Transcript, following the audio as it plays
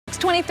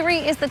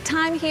6:23 is the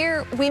time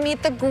here. We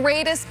meet the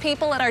greatest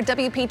people at our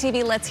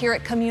WPTV Let's Hear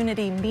It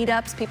community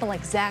meetups. People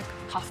like Zach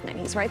Hoffman.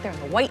 He's right there in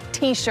the white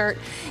t-shirt.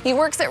 He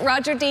works at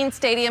Roger Dean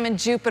Stadium in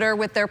Jupiter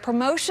with their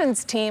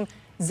promotions team.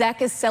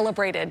 Zach is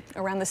celebrated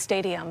around the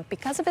stadium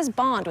because of his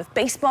bond with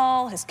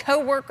baseball, his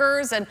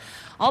co-workers, and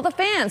all the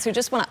fans who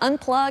just want to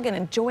unplug and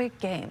enjoy a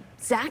game.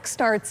 Zach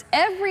starts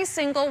every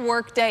single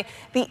workday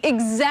the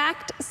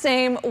exact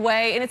same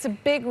way, and it's a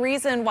big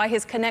reason why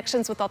his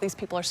connections with all these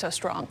people are so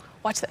strong.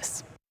 Watch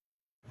this.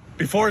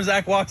 Before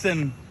Zach walks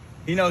in,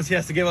 he knows he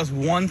has to give us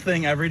one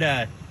thing every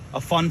day,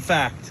 a fun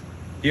fact.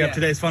 Do you have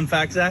today's fun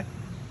fact, Zach?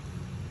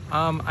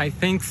 I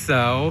think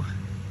so.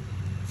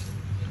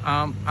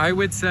 I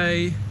would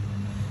say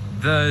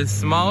the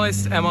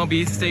smallest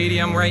MLB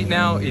stadium right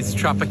now is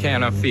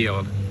Tropicana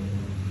Field.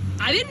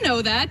 I didn't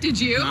know that, did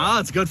you? Oh,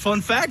 it's a good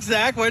fun fact,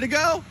 Zach. Way to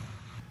go.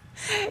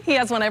 He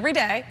has one every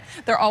day.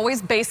 They're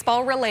always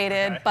baseball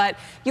related, but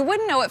you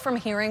wouldn't know it from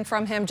hearing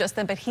from him just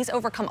then, but he's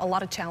overcome a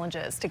lot of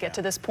challenges to get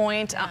to this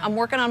point. I'm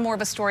working on more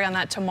of a story on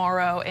that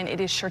tomorrow, and it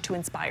is sure to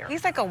inspire.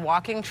 He's like a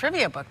walking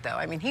trivia book, though.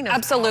 I mean, he knows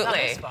absolutely. all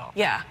about baseball.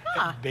 Yeah.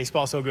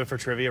 Baseball's so good for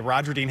trivia.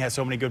 Roger Dean has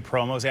so many good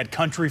promos. They had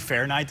Country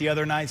Fair Night the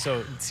other night,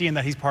 so seeing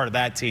that he's part of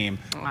that team,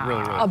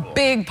 really, really a cool.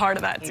 big part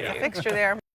of that team. He's a fixture there.